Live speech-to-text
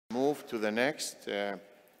move to the next.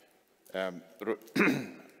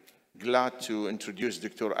 Glad to introduce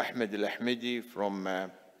Dr. Ahmed Alahmedi from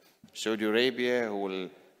Saudi Arabia, who will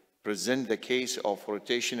present the case of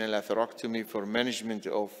rotational atherectomy for management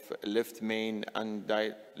of left main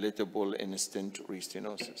undilatable in stent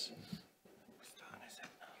restenosis.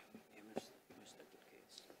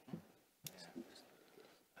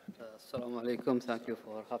 Assalamu alaikum. Thank you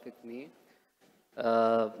for having me.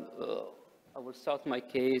 I will start my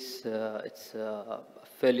case. It's a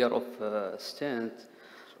failure of stent.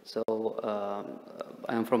 So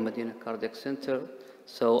I am from Medina Cardiac Center.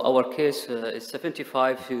 So our case is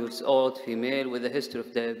 75 years old, female with a history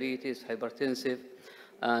of diabetes, hypertensive,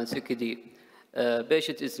 and CKD.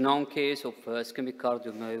 Patient is known case of ischemic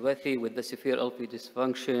cardiomyopathy with the severe LV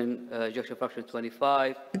dysfunction, ejection fraction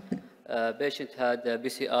 25. Patient had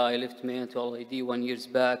BCI left main to LAD 1 year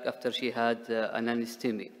back after she had an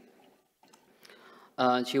anestomy.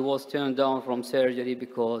 And she was turned down from surgery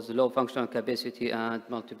because low functional capacity and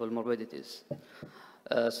multiple morbidities.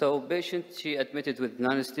 So patient, she admitted with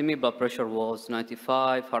non-ischemic, blood pressure was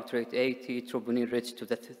 95, heart rate 80, troponin reached to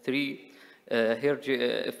the 3. Here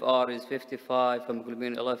FR is 55,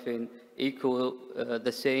 hemoglobin 11, equal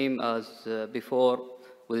the same as before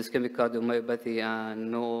with ischemic cardiomyopathy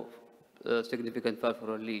and no significant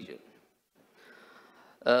valvular lesion.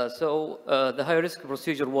 The high-risk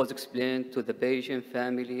procedure was explained to the patient,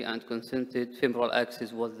 family, and consented. Femoral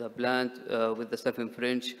access was the planned with the 7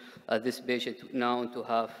 French. This patient known to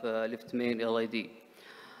have left main LID.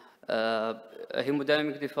 A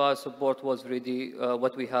hemodynamic device support was ready.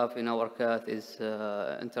 What we have in our cath is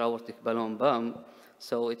intra-aortic balloon pump,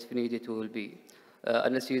 so if needed, will be.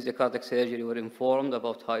 Anesthesia, cardiac surgery were informed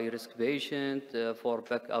about high-risk patient for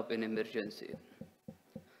backup in emergency.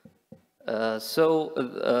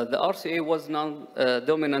 The RCA was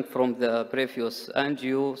non-dominant from the previous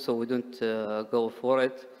angio, so we don't go for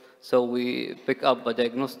it. So we pick up a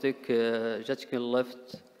diagnostic, Judgment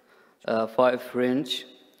left 5 French,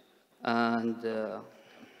 and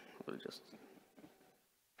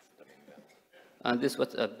this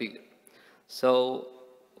was appear. So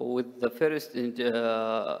with the first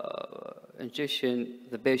injection,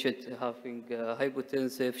 the patient having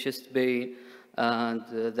hypotensive chest pain, and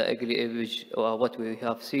the ugly image, what we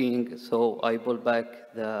have seen, so I pull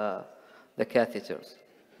back the catheters.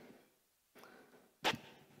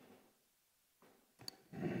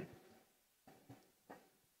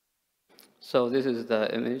 So this is the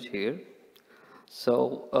image here.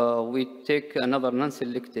 So we take another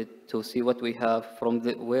non-selected to see what we have from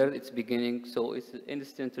where it's beginning. So it's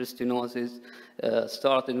instant restenosis,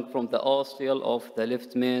 starting from the ostial of the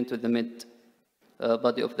left main to the mid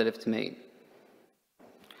body of the left main.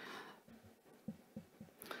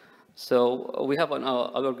 So we have an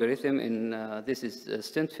algorithm in this is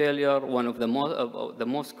stent failure. One of the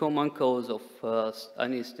most common cause of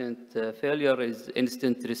any stent failure is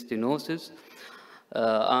instant restenosis.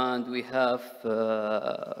 And we have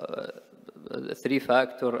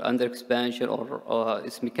 3-factor underexpansion, or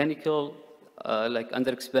it's mechanical, like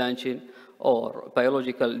underexpansion, or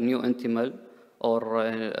biological new intimal, or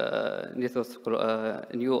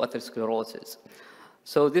new atherosclerosis.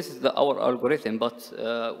 So this is our algorithm, but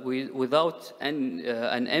without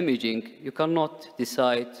an imaging, you cannot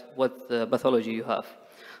decide what pathology you have.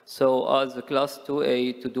 So as a class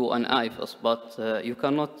 2A to do an IFAS, but you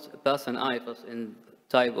cannot pass an IFAS in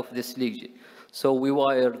type of this lesion. So we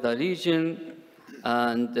wire the lesion,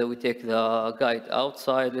 and we take the guide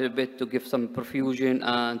outside a little bit to give some perfusion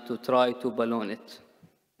and to try to balloon it.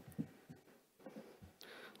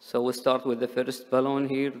 So we start with the first balloon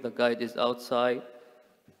here. The guide is outside.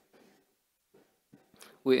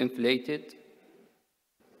 We inflate it.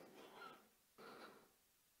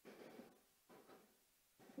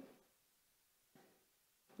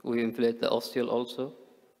 We inflate the ostial also.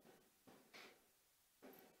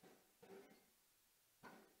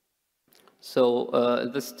 So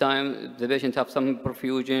this time the patient have some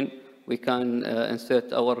perfusion. We can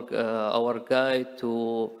insert our guide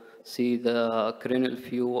to see the cranial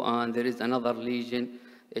view, and there is another lesion.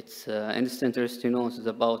 It's instant restenosis,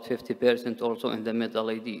 about 50% also in the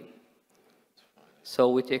mid-LAD. So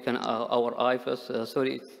we take our IFAS.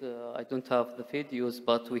 Sorry, I don't have the videos,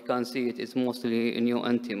 but we can see it is mostly new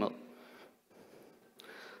intimal.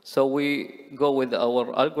 So we go with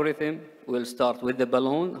our algorithm. We'll start with the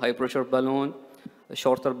balloon, high-pressure balloon, a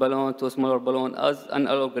shorter balloon to a smaller balloon. As an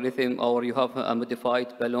algorithm, or you have a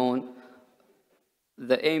modified balloon,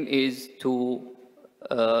 the aim is to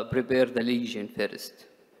prepare the lesion first.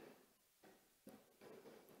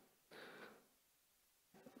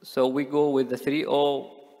 So we go with the 3O,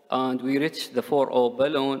 and we reach the 4O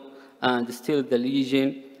balloon, and still the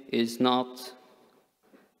lesion is not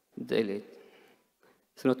dilated.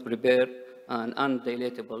 It's not prepared and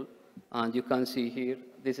undilatable. And you can see here,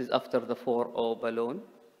 this is after the 4O balloon.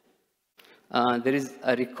 There is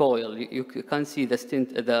a recoil. You can see the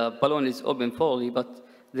stent, the balloon is open fully, but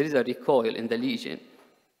there is a recoil in the lesion.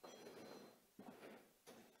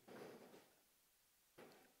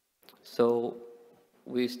 So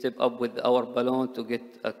we step up with our balloon to get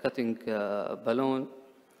a cutting balloon,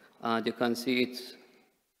 and you can see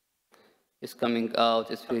it's coming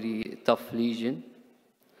out. It's very tough lesion.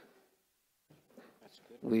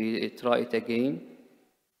 We try it again.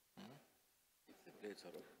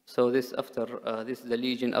 So this after this the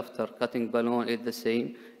lesion after cutting balloon is the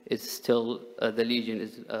same. It's still the lesion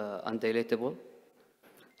is undilatable.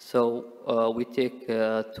 So we take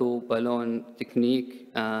two balloon technique,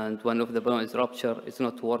 and one of the balloon is rupture. It's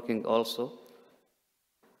not working also.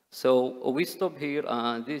 So we stop here,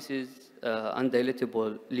 and this is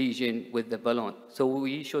undilatable lesion with the balloon. So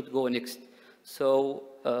we should go next. So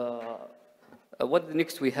what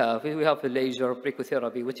next we have? We have a laser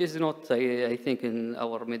brachytherapy, which is not, I think, in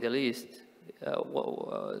our Middle East,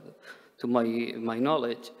 to my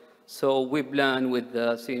knowledge. So we plan with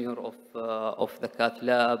the senior of the cath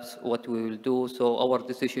labs what we will do. So our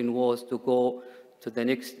decision was to go to the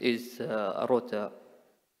next is Rota.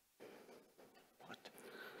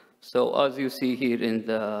 So as you see here in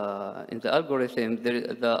the algorithm,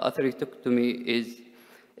 the atherectomy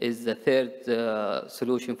is the third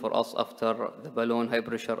solution for us after the balloon, high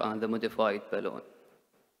pressure, and the modified balloon.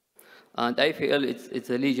 And I feel it's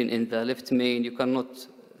a lesion in the left main. You cannot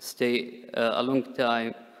stay a long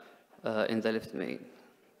time in the left main.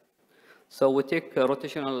 So we take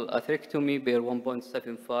rotational atherectomy, bear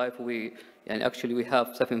 1.75. And actually we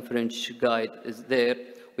have 7 French guide is there.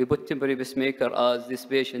 We put temporary pacemaker as this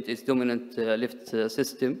patient is dominant left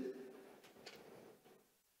system.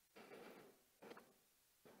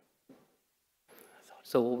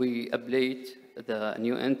 So we ablate the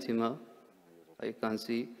new intima, you can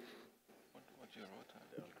see.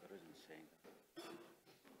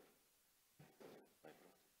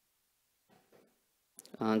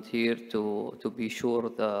 And here to be sure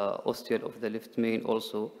the ostial of the left main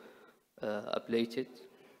also ablated.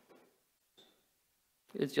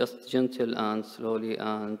 It's just gentle and slowly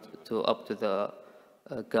and up to the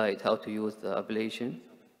guide how to use the ablation.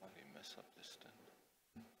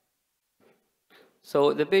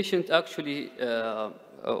 So the patient actually,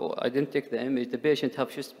 I didn't take the image, the patient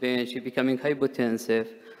have chest pain, she becoming hypotensive,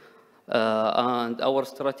 and our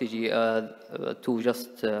strategy to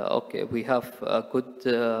just, okay, we have a good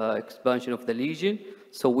expansion of the lesion,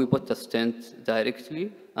 so we put a stent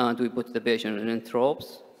directly, and we put the patient in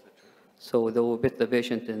entropes. So they will put the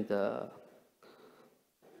patient in the,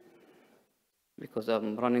 because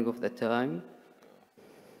I'm running off the time.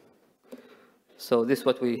 So this is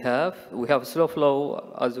what we have. We have slow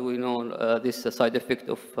flow, as we know, this is a side effect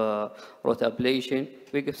of rota ablation.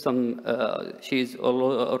 We give some, she's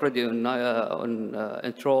already on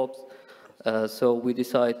entropes. So we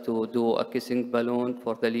decide to do a kissing balloon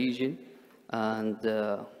for the lesion. And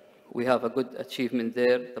we have a good achievement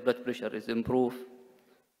there. The blood pressure is improved.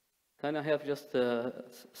 Can I have just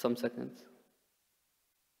some seconds?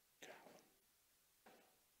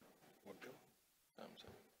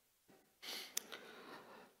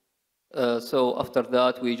 So after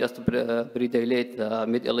that, we just predilate the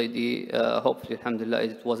mid-LED. Hopefully, alhamdulillah,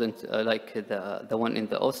 it wasn't like the one in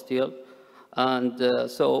the ostial. And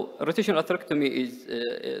so rotational atherectomy is,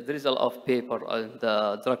 there is a lot of paper on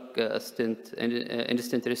the drug stent,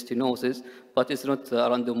 in-stent stenosis, but it's not a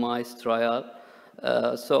randomized trial.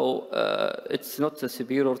 So it's not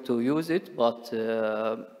superior to use it, but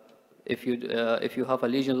if you have a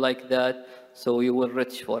lesion like that, so you will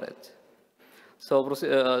reach for it. So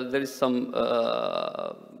there is some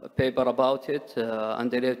paper about it.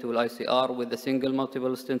 Undilatable ICR with a single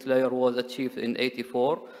multiple stent layer was achieved in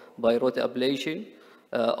 84 by rota ablation.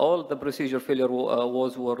 All the procedure failure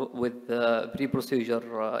were with pre-procedure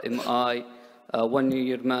MI. 1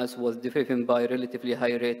 year mass was defined by relatively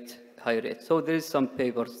high rate. So there is some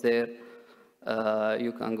papers there.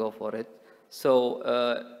 You can go for it. So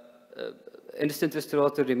in-stent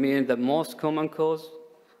restorative remain the most common cause.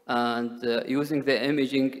 And using the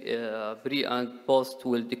imaging pre and post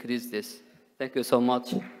will decrease this. Thank you so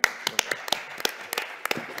much.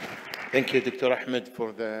 Thank you, Dr. Ahmed,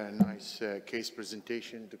 for the nice case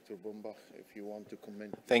presentation. Dr. Bombach, if you want to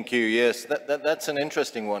comment. Thank you. Yes, that's an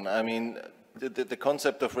interesting one. I mean, the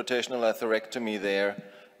concept of rotational atherectomy there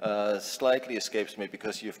slightly escapes me,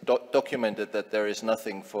 because you've documented that there is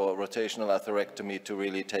nothing for rotational atherectomy to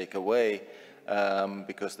really take away.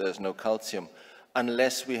 because there's no calcium,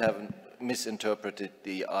 unless we have misinterpreted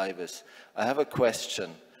the IVUS. I have a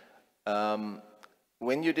question.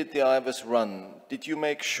 When you did the IVUS run, did you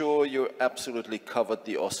make sure you absolutely covered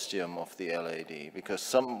the ostium of the LAD?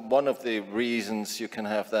 Because one of the reasons you can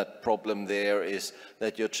have that problem there is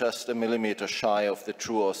that you're just a millimeter shy of the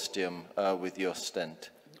true ostium with your stent.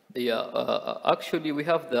 Yeah, actually we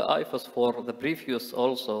have the IVUS for the previous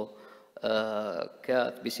also,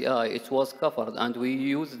 CAT, BCI, it was covered, and we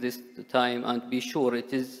use this time and be sure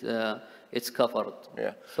it is it's covered.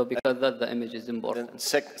 Yeah. So because that the image is important.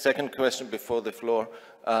 Second question before the floor.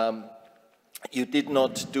 You did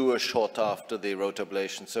not do a shot after the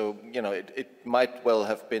rotablation, so you know it might well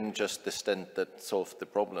have been just the stent that solved the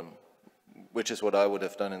problem, which is what I would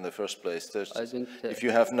have done in the first place. If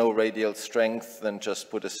you have no radial strength, then just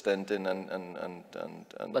put a stent in and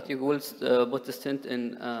But you will put the stent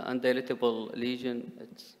in undilatable lesion.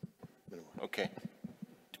 It's okay.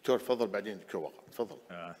 دكتور تفضل بعدين دكتور وقع تفضل.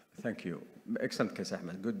 Thank you. Excellent case,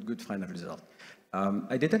 Ahmed. Good final result.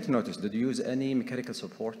 I didn't notice, did you use any mechanical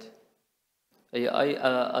support?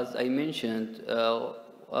 As I mentioned,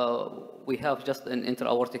 we have just an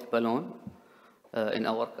intra-aortic balloon in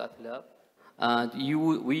our cath lab, and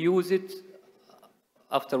we use it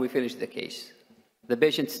after we finish the case. The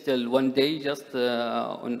patient still 1 day just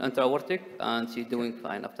on intra-aortic, and she's doing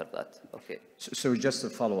fine after that. Okay. So just to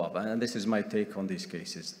follow up, and this is my take on these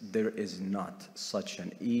cases, there is not such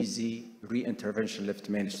an easy re-intervention left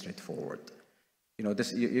main straightforward. You know,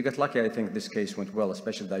 you get lucky, I think this case went well,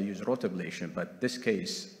 especially that I use rotablation, but this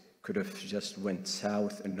case could have just went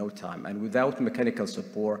south in no time. And without mechanical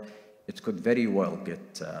support, it could very well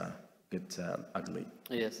get ugly.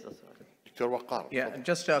 Yes, that's right. Yeah,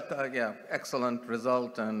 just excellent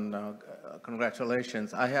result, and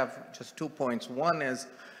congratulations. I have just 2 points. One is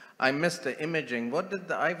I missed the imaging. What did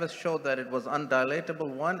the IVUS show that it was undilatable?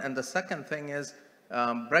 One, and the second thing is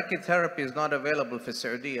brachytherapy is not available for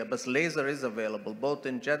Saudi, but laser is available both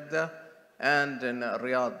in Jeddah and in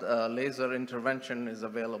Riyadh. Laser intervention is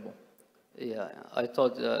available. Yeah, I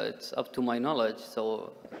thought it's up to my knowledge,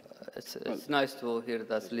 so it's nice to hear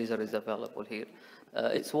that laser is available here.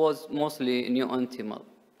 It was mostly neoantimal.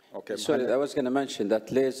 Okay. Sorry, I was going to mention that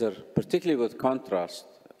laser, particularly with contrast,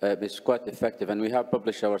 is quite effective, and we have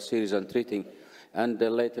published our series on treating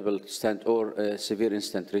undilatable stent or severe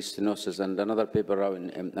in-stent restenosis, and another paper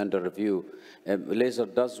under review. Laser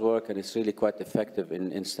does work, and it's really quite effective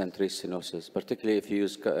in in-stent restenosis, particularly if you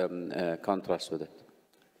use contrast with it.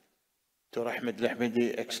 Dr. Ahmed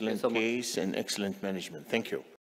Alahmedi, excellent case and excellent management. Thank you.